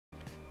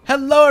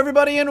Hello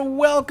everybody and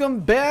welcome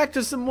back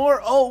to some more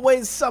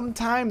Always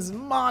Sometimes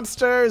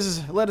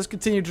Monsters. Let us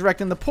continue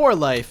directing the poor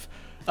life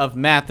of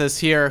Mathis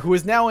here, who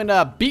is now in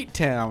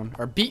Beattown,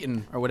 or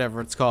Beaton, or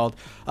whatever it's called,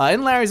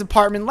 in Larry's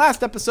apartment.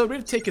 Last episode, we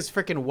had to take his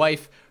freaking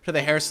wife to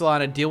the hair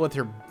salon and deal with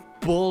her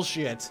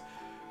bullshit.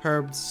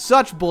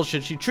 Such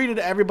bullshit. She treated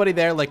everybody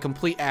there like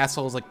complete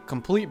assholes, like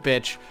complete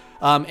bitch,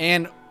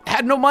 and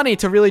had no money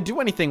to really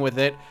do anything with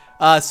it.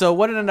 So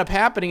what ended up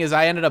happening is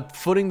I ended up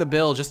footing the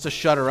bill just to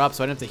shut her up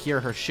so I didn't have to hear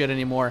her shit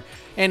anymore.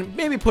 And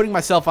maybe putting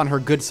myself on her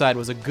good side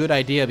was a good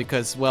idea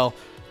because, well,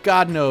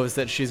 God knows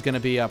that she's going to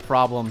be a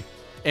problem.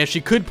 And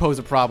she could pose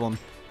a problem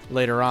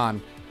later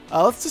on.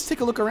 Let's just take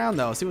a look around,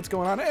 though, see what's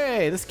going on.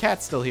 Hey, this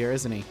cat's still here,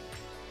 isn't he?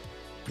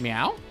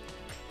 Meow?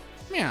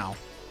 Meow.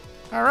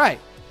 All right.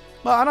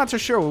 Well, I'm not so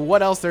sure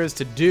what else there is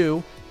to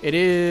do. It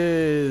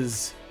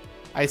is,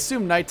 I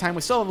assume, nighttime. We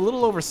still have a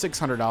little over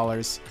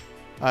 $600.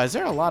 Is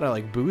there a lot of,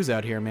 like, booze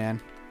out here, man?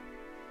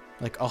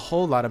 Like, a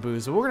whole lot of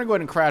booze. But we're going to go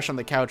ahead and crash on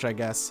the couch, I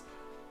guess.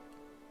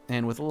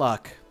 And with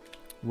luck,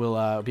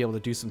 we'll be able to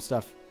do some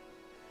stuff.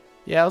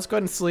 Yeah, let's go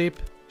ahead and sleep.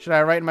 Should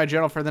I write in my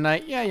journal for the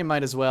night? Yeah, you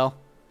might as well.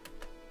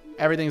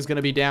 Everything's going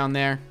to be down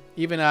there.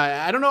 Even,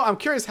 I don't know. I'm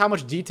curious how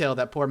much detail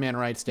that poor man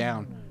writes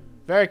down.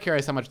 Very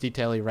curious how much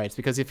detail he writes.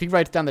 Because if he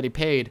writes down that he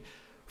paid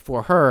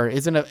for her,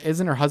 isn't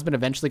her husband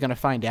eventually going to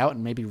find out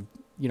and maybe,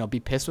 you know, be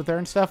pissed with her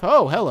and stuff?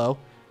 Oh, hello.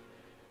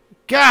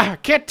 God, I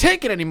can't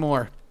take it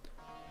anymore.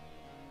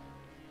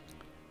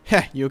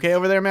 Heh, you okay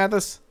over there,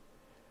 Mathis?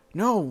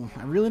 No,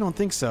 I really don't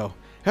think so.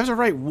 If I have to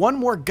write one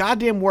more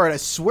goddamn word, I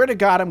swear to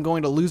God I'm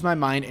going to lose my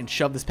mind and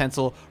shove this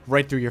pencil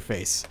right through your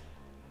face.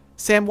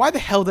 Sam, why the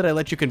hell did I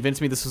let you convince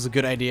me this was a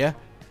good idea?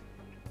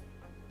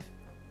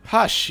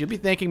 Hush, you'll be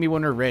thanking me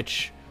when we're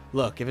rich.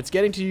 Look, if it's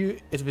getting to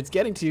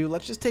you,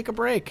 let's just take a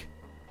break.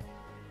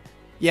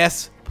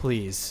 Yes,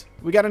 please.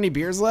 We got any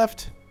beers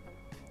left?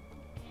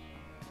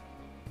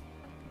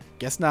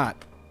 Guess not.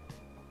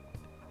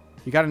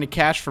 You got any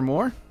cash for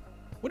more?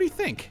 What do you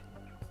think?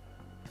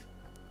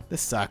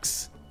 This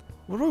sucks.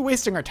 What are we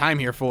wasting our time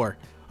here for?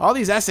 All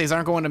these essays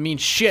aren't going to mean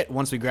shit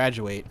once we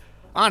graduate.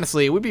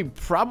 Honestly, it would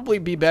probably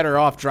be better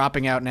off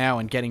dropping out now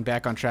and getting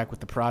back on track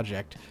with the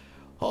project.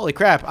 Holy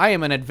crap, I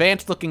am an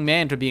advanced looking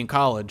man to be in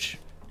college.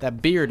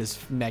 That beard is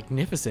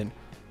magnificent.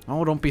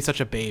 Oh, don't be such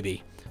a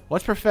baby.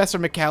 What's Professor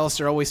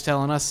McAllister always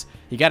telling us?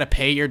 You gotta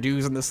pay your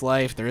dues in this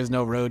life. There is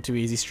no road to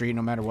easy street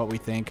no matter what we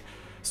think.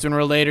 Sooner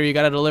or later, you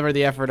gotta deliver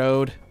the effort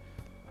owed.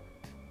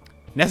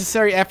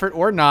 Necessary effort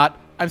or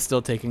not, I'm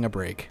still taking a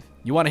break.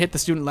 You want to hit the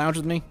student lounge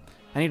with me?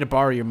 I need to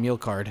borrow your meal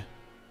card.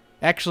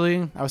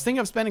 Actually, I was thinking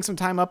of spending some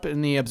time up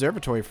in the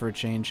observatory for a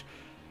change.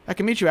 I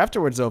can meet you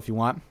afterwards, though, if you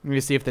want. Maybe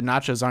see if the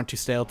nachos aren't too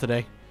stale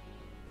today.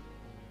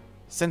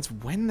 Since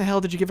when the hell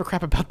did you give a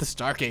crap about the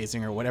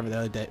stargazing or whatever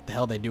the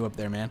hell they do up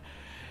there, man?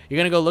 You're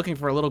gonna go looking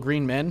for a little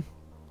green men?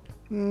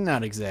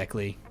 Not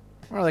exactly.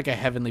 More like a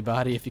heavenly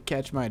body, if you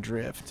catch my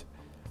drift.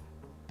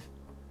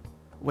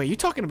 Wait, you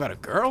talking about a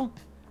girl?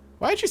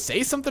 Why didn't you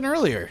say something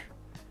earlier?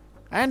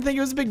 I didn't think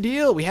it was a big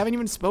deal. We haven't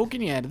even spoken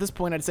yet. At this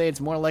point, I'd say it's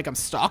more like I'm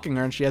stalking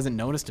her and she hasn't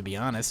noticed, to be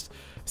honest.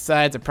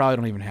 Besides, I probably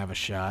don't even have a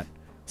shot.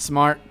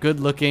 Smart,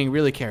 good-looking,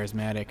 really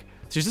charismatic.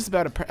 She's just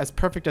about as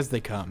perfect as they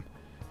come.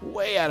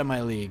 Way out of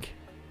my league.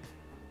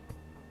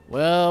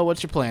 Well,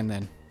 what's your plan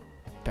then?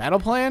 Battle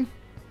plan?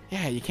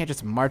 Yeah, you can't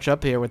just march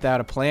up here without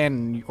a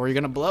plan or you're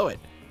gonna blow it.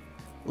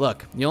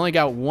 Look, you only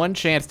got one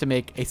chance to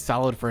make a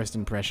solid first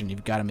impression.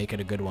 You've got to make it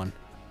a good one.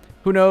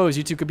 Who knows,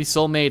 you two could be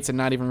soulmates and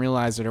not even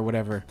realize it or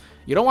whatever.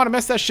 You don't want to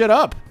mess that shit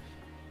up.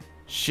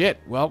 Shit,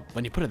 well,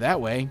 when you put it that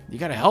way, you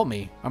gotta help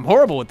me. I'm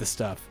horrible with this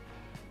stuff.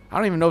 I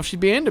don't even know if she'd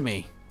be into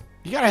me.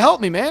 You gotta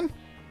help me, man.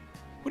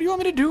 What do you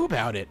want me to do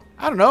about it?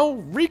 I don't know,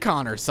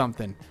 recon or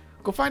something.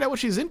 Go find out what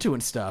she's into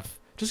and stuff.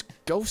 Just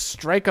go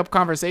strike up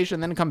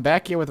conversation, then come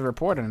back here with a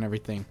report and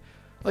everything.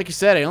 Like you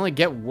said, I only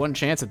get one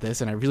chance at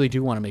this, and I really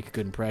do want to make a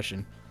good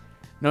impression.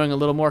 Knowing a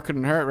little more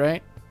couldn't hurt,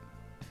 right?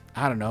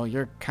 I don't know,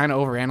 you're kind of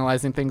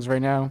overanalyzing things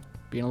right now.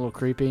 Being a little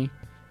creepy.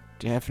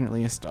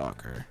 Definitely a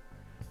stalker.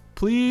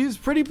 Please,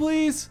 pretty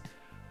please.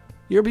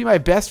 You'll be my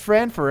best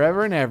friend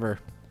forever and ever.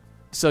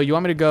 So you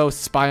want me to go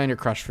spy on your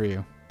crush for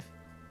you?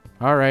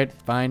 Alright,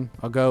 fine.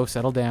 I'll go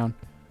settle down.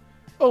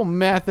 Oh,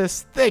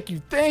 Mathis, thank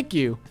you, thank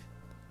you.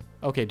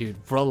 Okay, dude,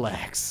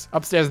 relax.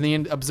 Upstairs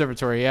in the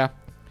observatory, yeah?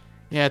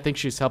 Yeah, I think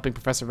she's helping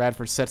Professor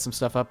Radford set some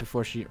stuff up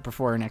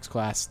before her next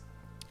class.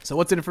 So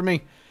what's in it for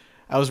me?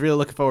 I was really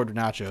looking forward to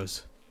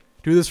nachos.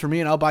 Do this for me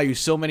and I'll buy you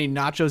so many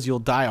nachos you'll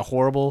die a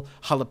horrible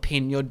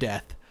jalapeno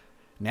death.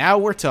 Now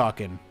we're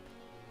talking.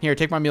 Here,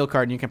 take my meal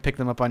card and you can pick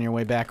them up on your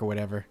way back or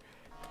whatever.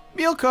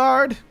 Meal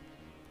card!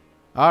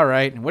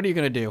 Alright, and what are you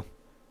going to do?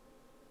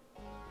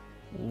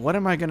 What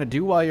am I going to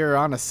do while you're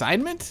on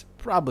assignment?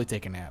 Probably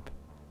take a nap.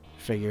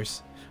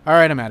 Figures.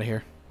 Alright, I'm out of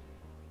here.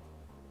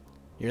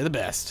 You're the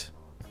best.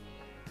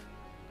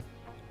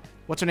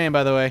 What's her name,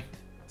 by the way?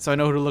 So I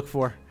know who to look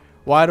for.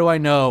 Why do I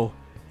know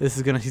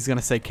he's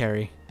gonna say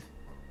Carrie?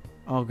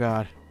 Oh,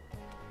 God.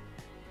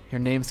 Your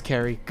name's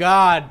Carrie.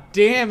 God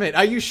damn it.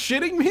 Are you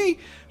shitting me?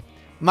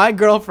 My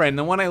girlfriend,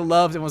 the one I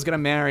loved and was gonna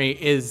marry,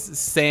 is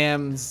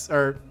Sam's,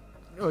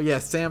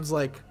 Sam's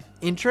like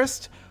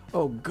interest.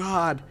 Oh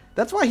God,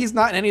 that's why he's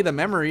not in any of the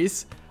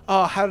memories.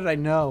 Oh, how did I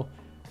know?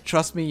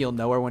 Trust me, you'll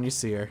know her when you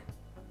see her.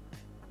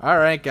 All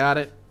right, got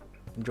it.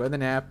 Enjoy the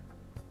nap.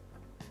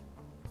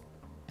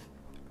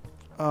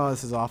 Oh,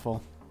 this is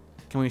awful.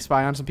 Can we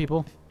spy on some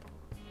people?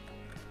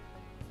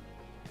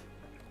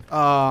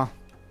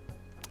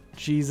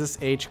 Jesus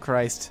H.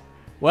 Christ.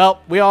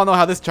 Well, we all know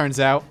how this turns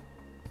out.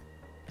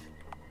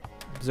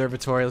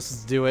 Observatory, let's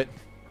just do it.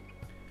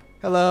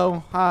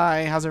 Hello,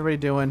 hi, how's everybody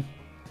doing?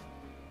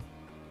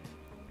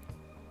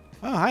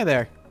 Oh, hi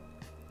there.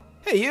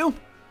 Hey, you!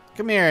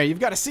 Come here, you've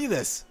got to see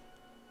this.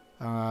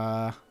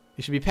 You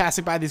should be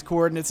passing by these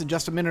coordinates in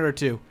just a minute or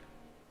two.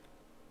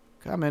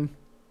 Come in.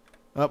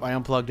 Oh, I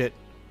unplugged it.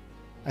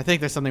 I think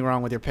there's something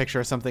wrong with your picture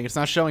or something. It's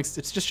not showing,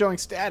 it's just showing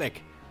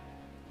static.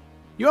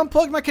 You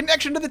unplugged my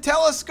connection to the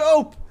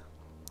telescope!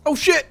 Oh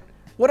shit!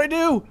 What'd I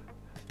do?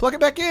 Plug it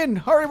back in!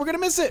 Hurry, we're gonna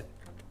miss it!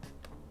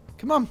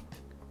 Come on.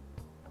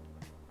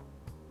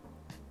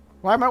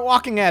 Why am I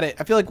walking at it?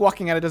 I feel like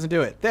walking at it doesn't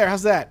do it. There,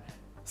 how's that?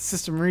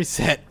 System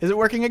reset. Is it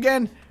working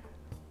again?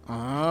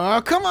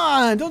 Oh, come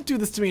on! Don't do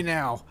this to me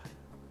now.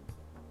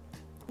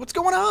 What's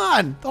going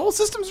on? The whole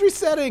system's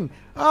resetting.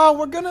 Oh,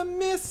 we're gonna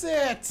miss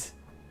it.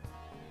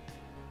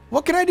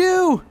 What can I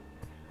do?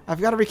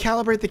 I've got to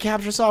recalibrate the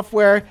capture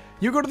software.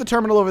 You go to the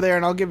terminal over there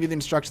and I'll give you the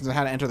instructions on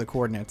how to enter the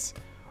coordinates.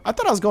 I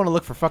thought I was going to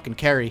look for fucking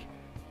Carrie.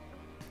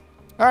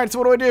 Alright, so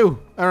what do?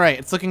 Alright,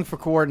 it's looking for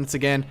coordinates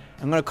again.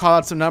 I'm going to call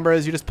out some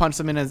numbers. You just punch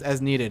them in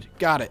as needed.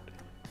 Got it.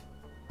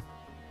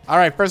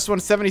 Alright, first one,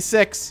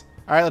 76.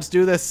 Alright, let's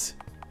do this.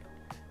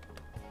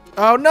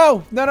 Oh,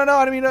 no. No,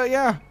 I didn't mean to,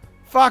 yeah.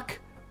 Fuck.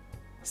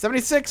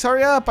 76,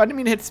 hurry up. I didn't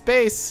mean to hit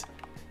space.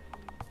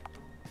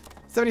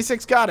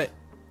 76, got it.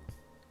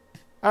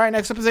 Alright,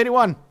 next up is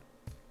 81.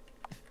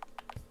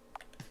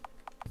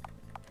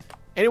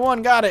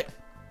 81, got it.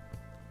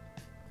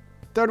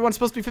 Third one's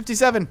supposed to be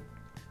 57.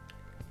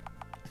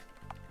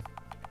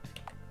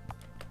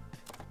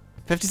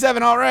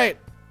 57, alright.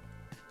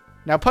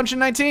 Now punch in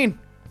 19.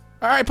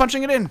 Alright,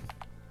 punching it in.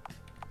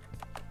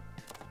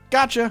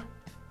 Gotcha.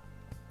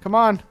 Come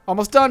on,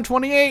 almost done,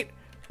 28.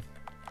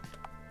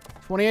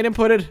 28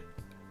 inputted.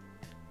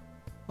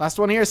 Last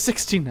one here is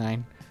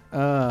 69.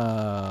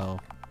 Oh,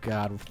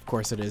 God, of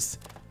course it is.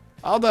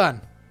 All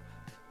done.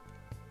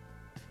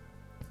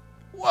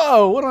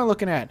 Whoa, what am I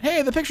looking at?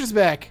 Hey, the picture's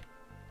back.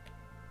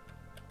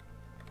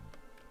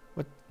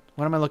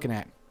 What am I looking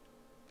at?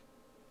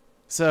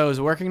 So, is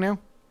it working now?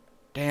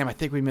 Damn, I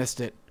think we missed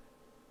it.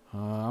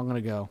 I'm gonna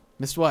go.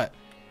 Missed what?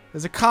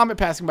 There's a comet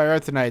passing by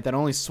Earth tonight that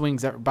only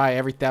swings by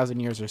every 1,000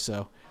 years or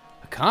so.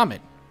 A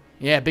comet?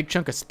 Yeah, a big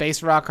chunk of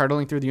space rock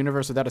hurtling through the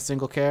universe without a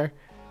single care.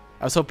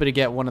 I was hoping to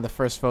get one of the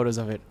first photos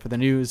of it for the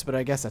news, but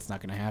I guess that's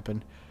not gonna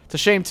happen. It's a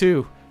shame,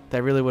 too.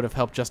 That really would have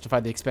helped justify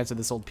the expense of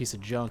this old piece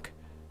of junk.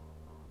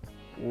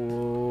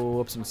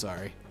 Whoops, I'm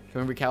sorry.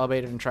 Can we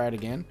recalibrate it and try it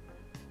again?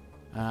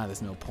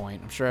 There's no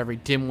point. I'm sure every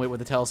dimwit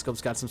with a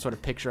telescope's got some sort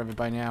of picture of it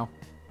by now.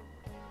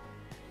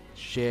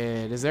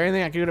 Shit, is there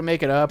anything I can do to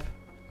make it up?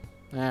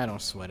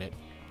 Don't sweat it.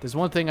 There's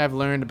one thing I've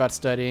learned about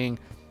studying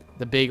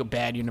the big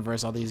bad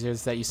universe all these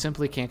years, that you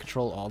simply can't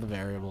control all the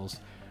variables.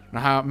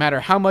 No matter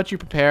how much you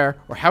prepare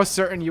or how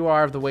certain you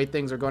are of the way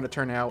things are going to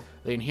turn out,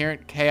 the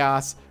inherent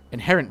chaos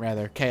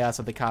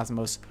of the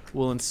cosmos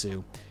will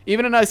ensue.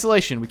 Even in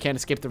isolation, we can't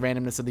escape the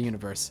randomness of the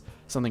universe.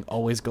 Something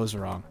always goes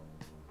wrong.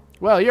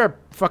 Well, you're a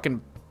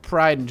fucking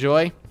pride and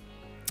joy.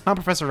 I'm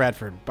Professor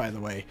Radford, by the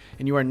way,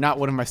 and you are not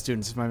one of my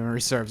students if my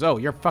memory serves. Oh,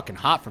 you're fucking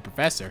hot for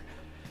professor.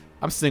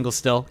 I'm single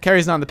still.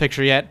 Carrie's not in the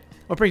picture yet.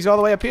 What brings you all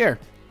the way up here?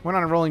 We're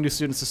not enrolling new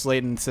students this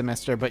late in the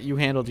semester, but you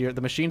handled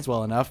the machines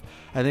well enough.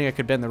 I think I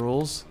could bend the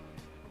rules.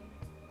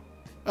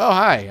 Oh,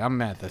 hi, I'm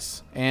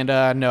Mathis. And,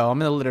 no,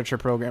 I'm in the literature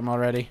program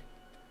already.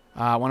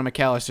 One of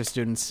McAllister's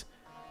students.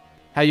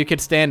 How you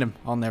kids stand him,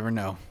 I'll never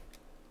know.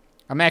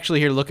 I'm actually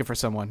here looking for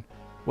someone.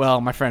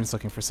 Well, my friend's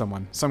looking for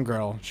someone. Some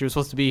girl. She was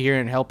supposed to be here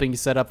and helping you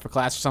set up for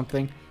class or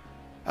something.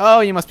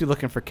 Oh, you must be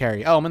looking for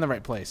Carrie. Oh, I'm in the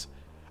right place.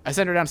 I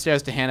sent her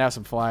downstairs to hand out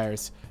some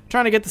flyers.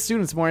 Trying to get the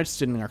students more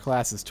interested in our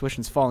classes.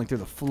 Tuition's falling through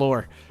the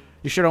floor.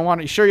 You sure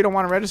you don't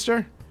want to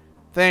register?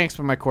 Thanks,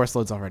 but my course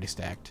load's already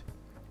stacked.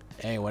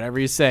 Hey, whatever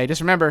you say.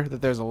 Just remember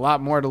that there's a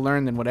lot more to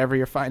learn than whatever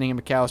you're finding in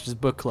McAllister's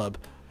book club.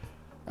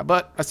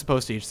 But I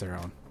suppose to each their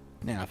own.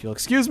 Now, if you'll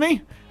excuse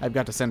me, I've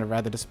got to send a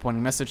rather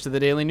disappointing message to the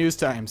Daily News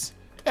Times.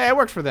 Hey, I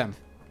worked for them.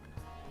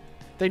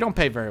 They don't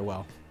pay very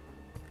well.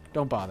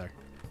 Don't bother.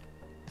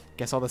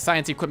 Guess all the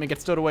science equipment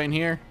gets stowed away in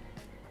here.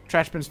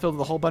 Trash bin's filled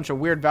with a whole bunch of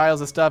weird vials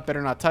of stuff.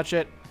 Better not touch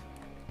it.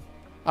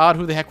 Odd,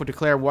 who the heck would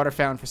declare a water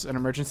fountain for an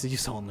emergency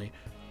use only?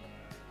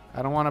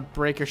 I don't want to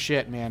break your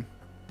shit, man.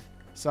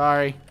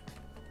 Sorry.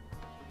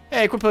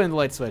 Hey, quit putting the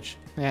light switch.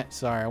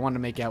 Sorry, I wanted to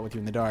make out with you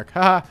in the dark.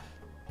 Haha.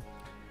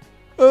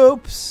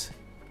 Oops.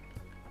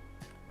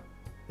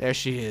 There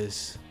she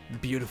is.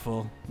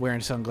 Beautiful.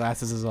 Wearing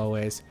sunglasses as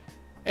always.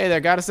 Hey there,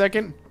 got a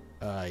second?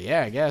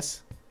 Yeah, I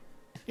guess.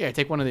 Here,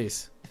 take one of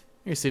these.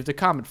 You received a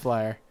comet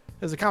flyer.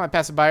 There's a comet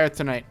passing by Earth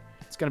tonight.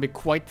 It's gonna be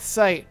quite the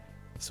sight.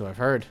 So I've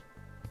heard.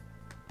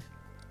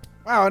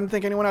 Wow, I didn't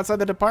think anyone outside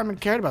the department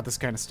cared about this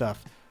kind of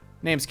stuff.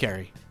 Name's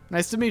Carrie.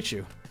 Nice to meet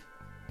you.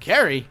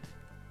 Carrie?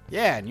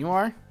 Yeah, and you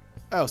are?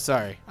 Oh,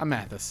 sorry. I'm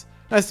Mathis.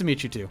 Nice to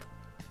meet you, too.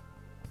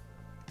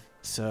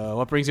 So,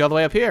 what brings you all the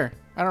way up here?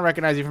 I don't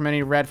recognize you from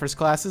any Radford's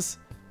classes.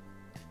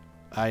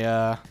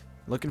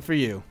 Looking for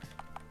you.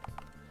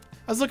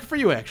 I was looking for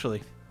you,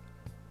 actually.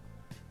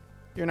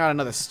 You're not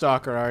another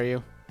stalker, are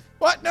you?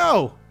 What?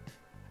 No!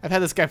 I've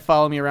had this guy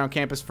follow me around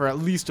campus for at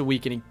least a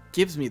week, and he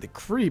gives me the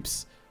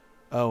creeps.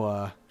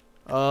 Oh,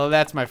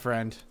 that's my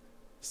friend,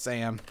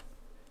 Sam.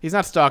 He's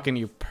not stalking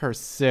you, per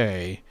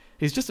se.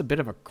 He's just a bit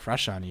of a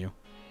crush on you.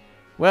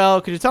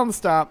 Well, could you tell him to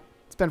stop?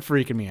 It's been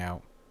freaking me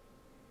out.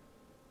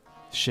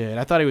 Shit,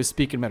 I thought he was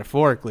speaking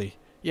metaphorically.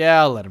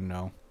 Yeah, I'll let him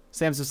know.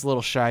 Sam's just a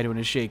little shy to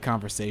initiate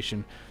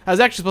conversation. I was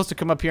actually supposed to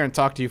come up here and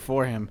talk to you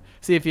for him.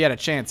 See if he had a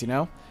chance, you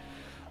know?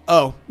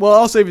 Oh, well,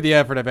 I'll save you the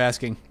effort of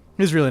asking.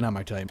 He's really not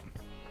my type.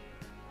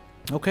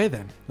 Okay,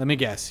 then. Let me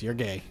guess. You're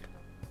gay.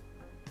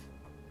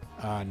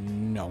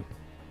 No.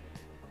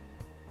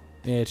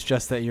 It's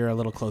just that you're a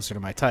little closer to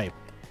my type.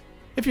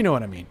 If you know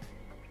what I mean.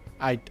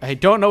 I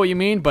don't know what you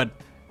mean, but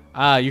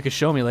you can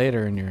show me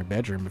later in your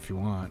bedroom if you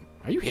want.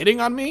 Are you hitting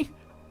on me?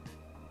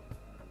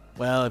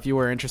 Well, if you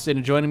were interested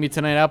in joining me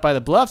tonight out by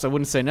the bluffs, I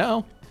wouldn't say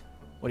no.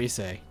 What do you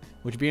say?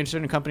 Would you be interested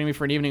in accompanying me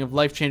for an evening of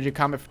life-changing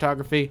comet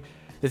photography?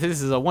 This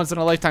is a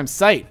once-in-a-lifetime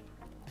sight.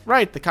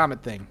 Right, the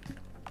comet thing.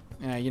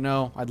 Yeah, you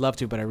know, I'd love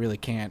to, but I really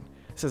can't.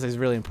 Since it's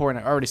really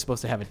important, I'm already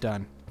supposed to have it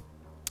done.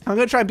 I'm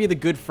going to try and be the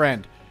good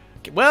friend.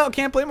 Well,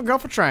 can't blame a girl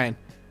for trying.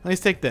 At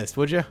least take this,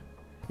 would you?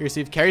 You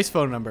received Carrie's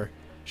phone number.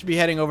 Should be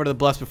heading over to the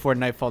bluffs before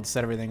nightfall to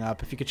set everything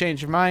up. If you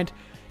change your mind,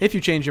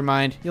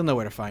 you'll know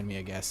where to find me,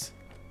 I guess.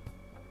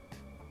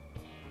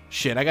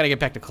 Shit, I gotta get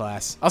back to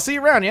class. I'll see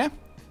you around, yeah?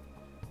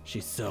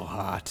 She's so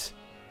hot.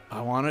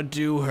 I want to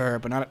do her,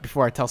 but not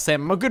before I tell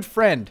Sam I'm a good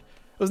friend.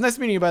 It was nice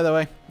meeting you, by the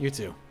way. You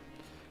too.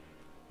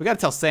 We gotta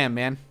tell Sam,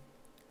 man.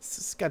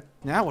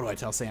 Now what do I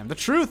tell Sam? The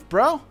truth,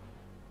 bro.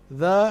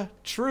 The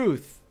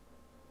truth.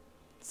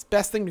 It's the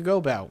best thing to go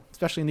about,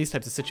 especially in these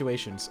types of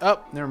situations. Oh,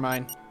 never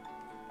mind.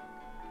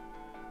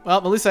 Well,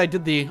 at least I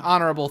did the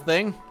honorable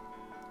thing.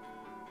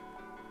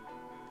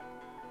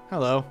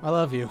 Hello, I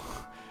love you.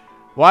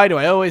 Why do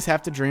I always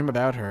have to dream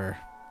about her?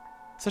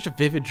 Such a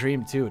vivid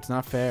dream, too. It's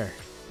not fair.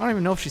 I don't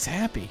even know if she's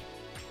happy.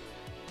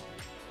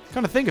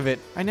 Come to think of it,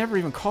 I never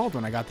even called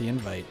when I got the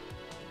invite.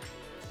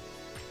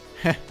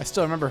 Heh, I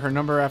still remember her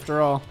number after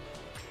all.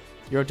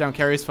 You wrote down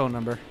Carrie's phone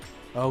number.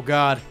 Oh,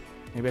 God.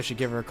 Maybe I should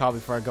give her a call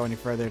before I go any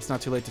further. It's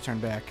not too late to turn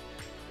back.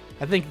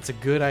 I think it's a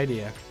good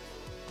idea.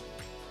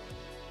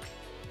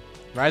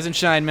 Rise and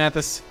shine,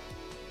 Mathis.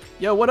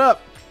 Yo, what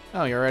up?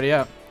 Oh, you're already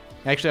up.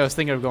 Actually, I was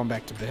thinking of going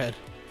back to bed.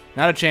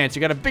 Not a chance. You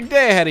got a big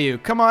day ahead of you.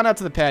 Come on out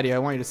to the patio. I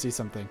want you to see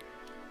something.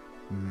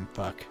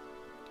 Fuck.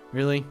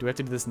 Really? Do we have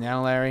to do this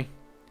now, Larry?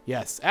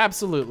 Yes,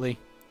 absolutely.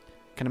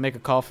 Can I make a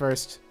call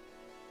first?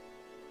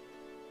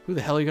 Who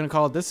the hell are you going to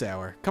call at this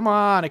hour? Come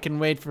on. I can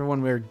wait for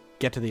when we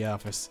get to the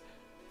office.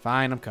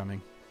 Fine, I'm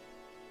coming.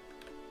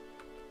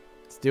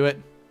 Let's do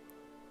it.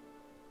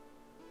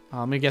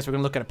 Let me guess we're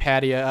going to look at a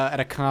patio,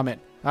 at a comet.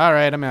 All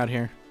right, I'm out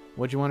here.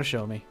 What'd you want to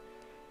show me?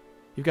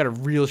 You've got a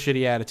real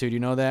shitty attitude, you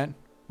know that?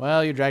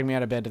 Well, you dragged me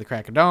out of bed to the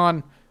crack of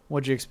dawn.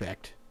 What'd you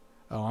expect?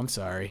 Oh, I'm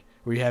sorry.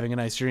 Were you having a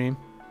nice dream?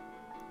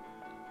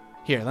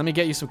 Here, let me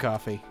get you some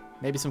coffee.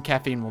 Maybe some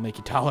caffeine will make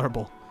you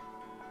tolerable.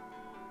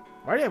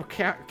 Why do you have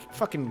a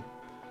fucking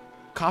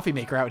coffee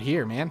maker out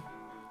here, man?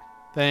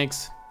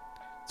 Thanks.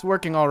 It's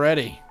working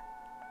already.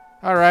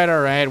 Alright,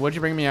 alright. What'd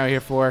you bring me out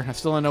here for? I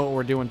still don't know what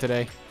we're doing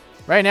today.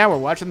 Right now, we're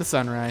watching the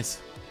sunrise.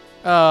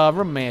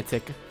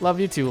 Romantic. Love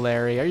you too,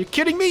 Larry. Are you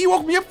kidding me? You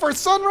woke me up for a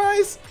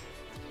sunrise?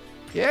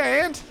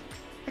 Yeah, and?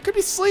 I could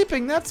be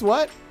sleeping, that's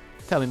what.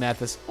 Tell me,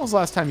 Mathis, when was the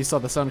last time you saw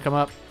the sun come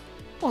up?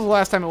 When was the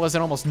last time it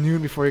wasn't almost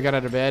noon before you got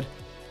out of bed?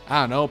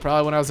 I don't know,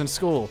 probably when I was in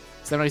school.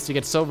 So I used to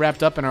get so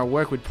wrapped up in our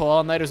work, we'd pull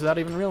all-nighters without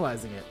even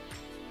realizing it.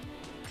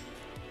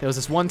 There was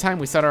this one time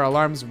we set our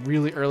alarms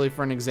really early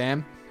for an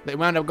exam. They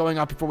wound up going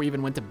off before we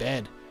even went to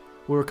bed.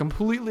 We were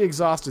completely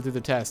exhausted through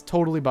the test,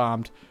 totally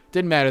bombed.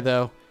 Didn't matter,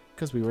 though,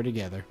 because we were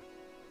together.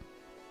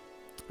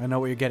 I know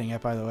what you're getting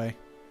at, by the way.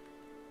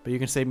 But you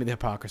can save me the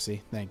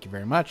hypocrisy. Thank you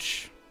very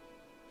much.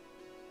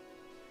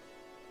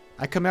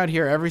 I come out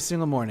here every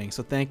single morning,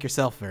 so thank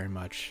yourself very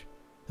much.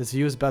 This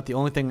view is about the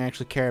only thing I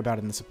actually care about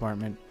in this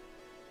apartment.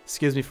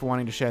 Excuse me for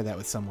wanting to share that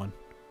with someone.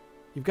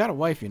 You've got a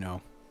wife, you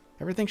know.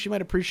 Ever think she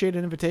might appreciate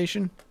an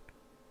invitation?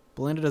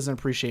 Belinda doesn't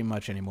appreciate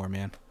much anymore,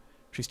 man.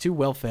 She's too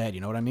well-fed,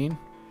 you know what I mean?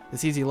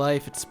 This easy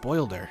life, it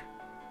spoiled her.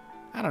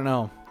 I don't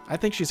know. I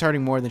think she's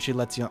hurting more than she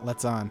lets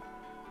on.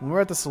 When we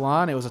were at the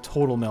salon, it was a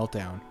total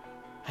meltdown.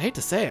 I hate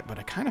to say it, but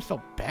I kind of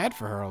felt bad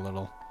for her a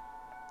little.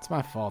 It's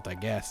my fault, I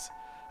guess.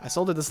 I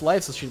sold her this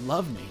life so she'd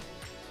love me.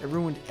 It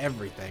ruined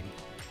everything.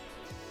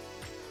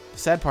 The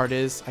sad part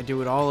is, I'd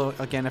do it all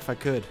again if I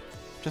could.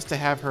 Just to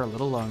have her a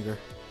little longer.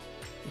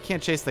 You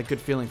can't chase that good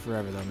feeling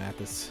forever though,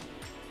 Mathis.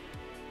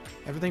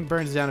 Everything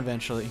burns down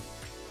eventually.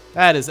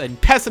 That is a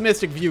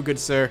pessimistic view, good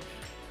sir.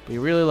 But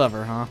you really love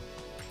her, huh?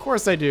 Of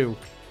course I do.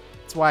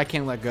 That's why I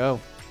can't let go.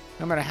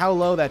 No matter how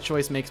low that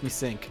choice makes me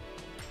sink.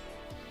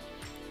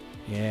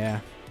 Yeah,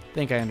 I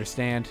think I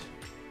understand.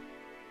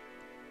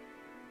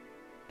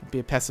 Don't be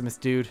a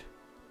pessimist, dude.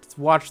 Just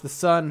watch the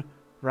sun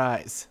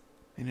rise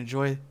and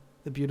enjoy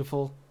the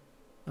beautiful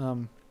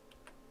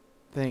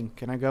thing.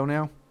 Can I go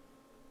now?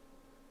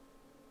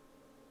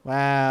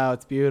 Wow,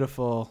 it's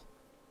beautiful.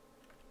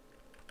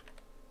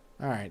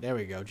 Alright, there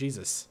we go.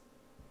 Jesus.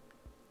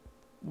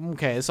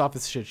 Okay, this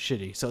office is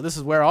shitty. So this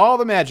is where all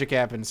the magic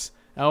happens.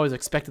 I always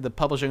expected the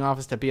publishing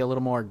office to be a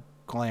little more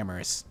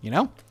glamorous, you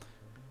know?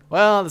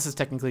 Well, this is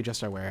technically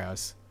just our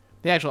warehouse.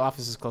 The actual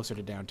office is closer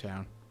to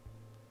downtown.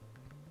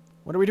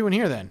 What are we doing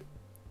here, then?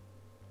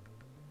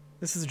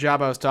 This is the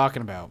job I was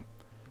talking about.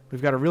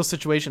 We've got a real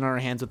situation on our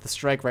hands with the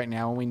strike right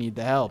now, and we need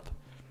the help.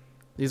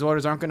 These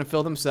orders aren't going to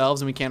fill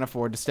themselves, and we can't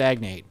afford to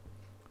stagnate.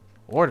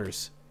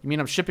 Orders? You mean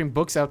I'm shipping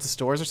books out to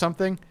stores or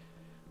something?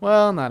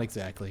 Well, not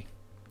exactly.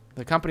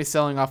 The company's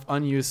selling off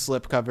unused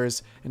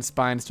slipcovers and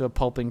spines to a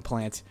pulping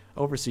plant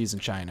overseas in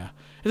China.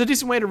 It's a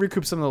decent way to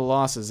recoup some of the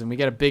losses, and we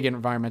get a big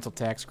environmental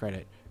tax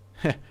credit.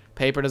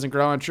 Paper doesn't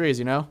grow on trees,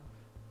 you know?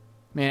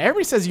 Man,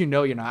 everybody says you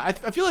know you're not.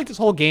 I feel like this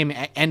whole game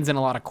ends in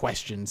a lot of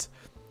questions.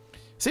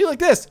 See, like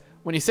this.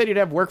 When you said you'd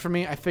have work for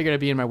me, I figured I'd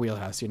be in my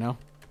wheelhouse, you know?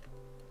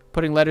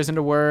 Putting letters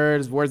into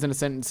words, words into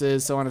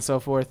sentences, so on and so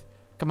forth.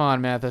 Come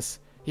on, Mathis.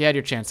 You had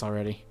your chance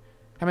already.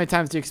 How many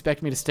times do you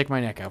expect me to stick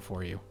my neck out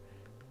for you?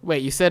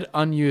 Wait, you said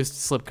unused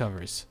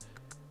slipcovers.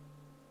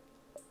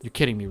 You're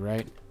kidding me,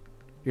 right?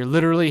 You're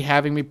literally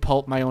having me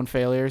pulp my own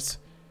failures?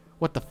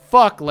 What the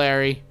fuck,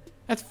 Larry?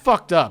 That's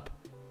fucked up.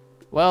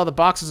 Well, the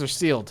boxes are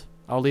sealed.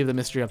 I'll leave the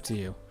mystery up to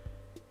you.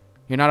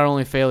 You're not our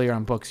only failure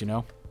on books, you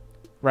know?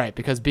 Right,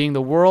 because being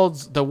the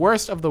worst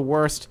of the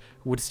worst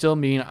would still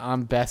mean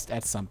I'm best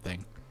at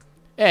something.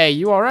 Hey,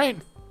 you alright?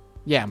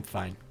 Yeah, I'm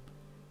fine.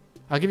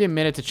 I'll give you a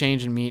minute to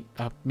change and meet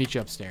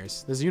you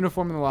upstairs. There's a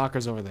uniform in the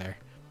lockers over there.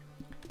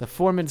 The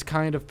foreman's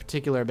kind of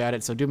particular about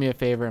it, so do me a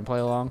favor and play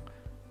along.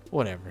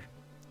 Whatever.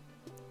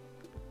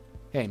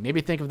 Hey,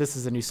 maybe think of this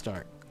as a new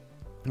start.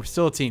 We're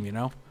still a team, you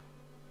know?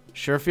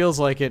 Sure feels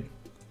like it.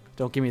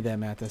 Don't give me that,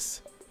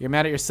 Mathis. You're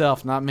mad at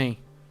yourself, not me.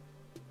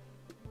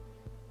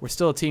 We're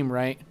still a team,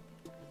 right?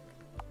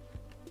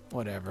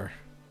 Whatever.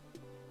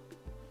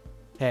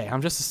 Hey,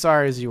 I'm just as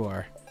sorry as you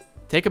are.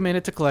 Take a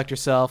minute to collect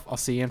yourself. I'll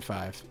see you in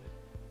 5.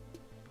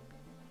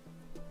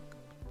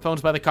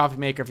 Phone's by the coffee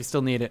maker if you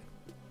still need it.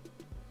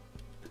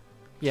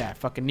 Yeah, I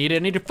fucking need it. I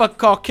need to fucking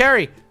call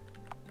Carrie.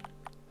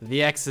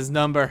 The X's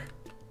number.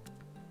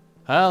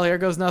 Well, here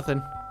goes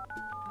nothing.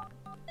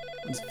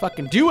 Let's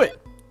fucking do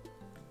it.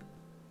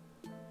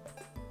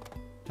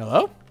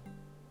 Hello?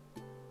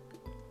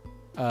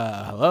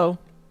 Hello?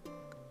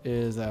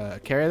 Is,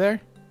 Carrie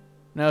there?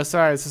 No,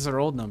 sorry, this is her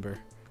old number.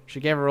 She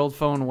gave her old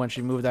phone when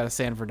she moved out of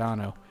San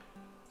Fernando.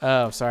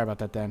 Oh, sorry about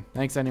that then.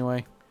 Thanks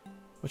anyway.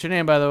 What's your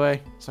name, by the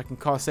way? So I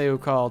can say who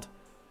called.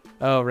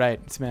 Oh, right.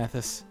 It's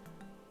Mathis.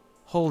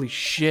 Holy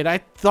shit, I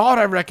thought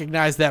I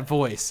recognized that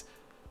voice.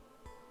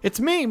 It's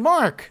me,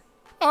 Mark.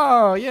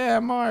 Oh, yeah,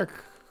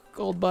 Mark.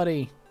 Old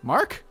buddy.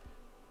 Mark?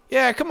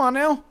 Yeah, come on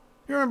now.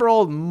 You remember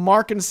old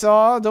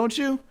Markinsaw, don't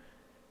you?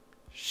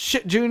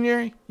 Shit,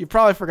 Junior. You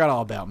probably forgot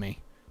all about me.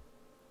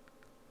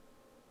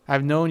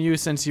 I've known you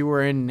since you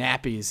were in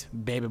nappies,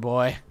 baby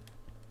boy.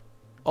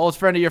 Old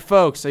friend of your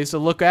folks. I used to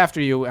look after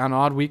you on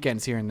odd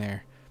weekends here and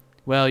there.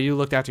 Well, you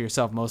looked after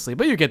yourself mostly,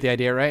 but you get the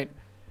idea, right?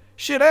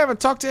 Shit, I haven't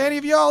talked to any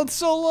of y'all in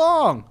so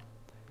long.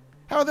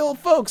 How are the old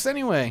folks,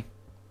 anyway?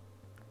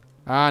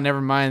 Ah,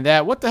 never mind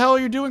that. What the hell are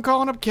you doing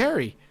calling up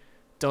Carrie?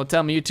 Don't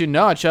tell me you two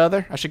know each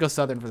other. I should go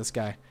southern for this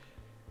guy.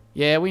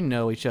 Yeah, we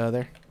know each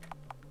other.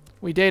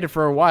 We dated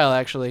for a while,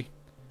 actually.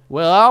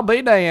 Well, I'll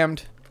be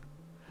damned.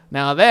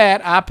 Now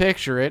that, I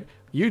picture it,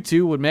 you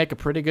two would make a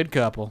pretty good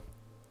couple.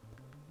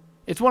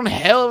 It's one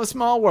hell of a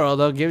small world,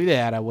 I'll give you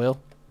that, I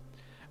will.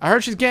 I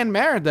heard she's getting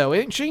married, though,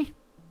 isn't she?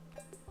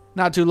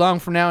 Not too long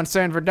from now in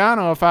San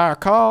Fernando, if I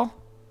recall.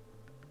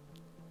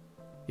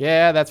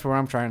 Yeah, that's where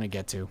I'm trying to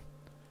get to.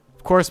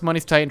 Of course,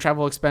 money's tight and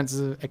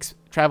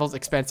travel's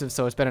expensive,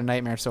 so it's been a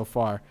nightmare so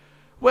far.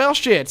 Well,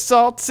 shit,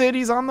 Salt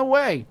City's on the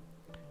way.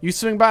 You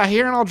swing by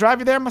here and I'll drive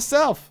you there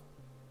myself.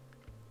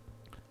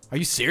 Are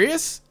you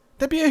serious?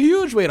 That'd be a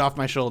huge weight off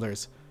my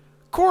shoulders.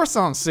 Of course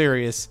I'm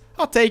serious.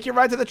 I'll take you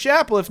right to the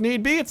chapel if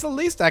need be. It's the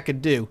least I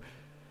could do.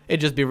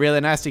 It'd just be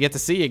really nice to get to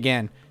see you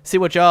again. See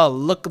what y'all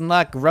looking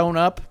like grown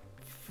up.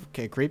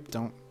 Okay, creep,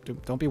 don't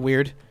be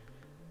weird.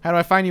 How do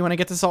I find you when I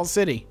get to Salt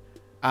City?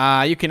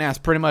 You can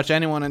ask pretty much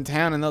anyone in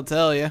town and they'll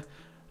tell you.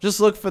 Just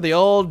look for the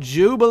old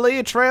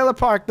Jubilee Trailer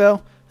Park,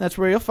 though. That's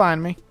where you'll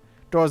find me.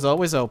 Door's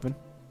always open.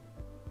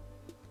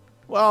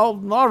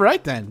 Well,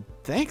 alright then.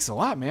 Thanks a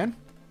lot, man.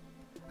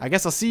 I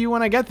guess I'll see you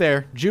when I get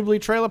there. Jubilee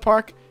Trailer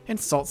Park in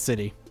Salt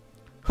City.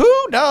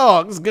 Whoo,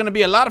 dog! This is gonna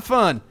be a lot of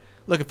fun.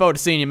 Looking forward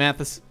to seeing you,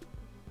 Mathis.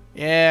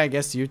 Yeah, I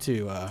guess you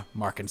too,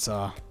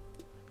 Markinsaw.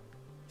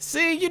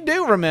 See, you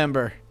do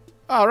remember.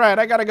 Alright,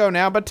 I gotta go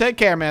now, but take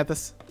care,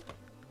 Mathis.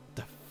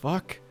 The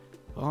fuck?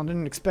 Well, I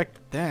didn't expect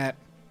that.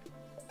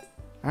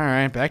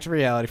 Alright, back to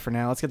reality for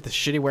now. Let's get this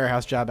shitty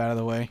warehouse job out of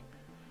the way.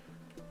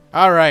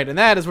 Alright, and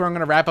that is where I'm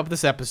going to wrap up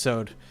this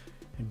episode.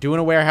 Doing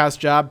a warehouse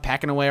job,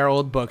 packing away our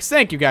old books.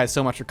 Thank you guys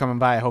so much for coming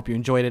by. I hope you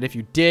enjoyed it. If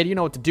you did, you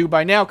know what to do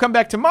by now. Come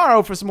back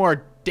tomorrow for some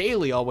more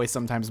daily Always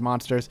Sometimes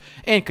Monsters.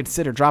 And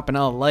consider dropping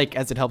a like,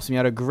 as it helps me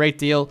out a great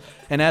deal.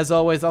 And as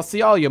always, I'll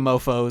see all you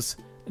mofos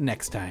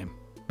next time.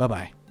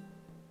 Bye-bye.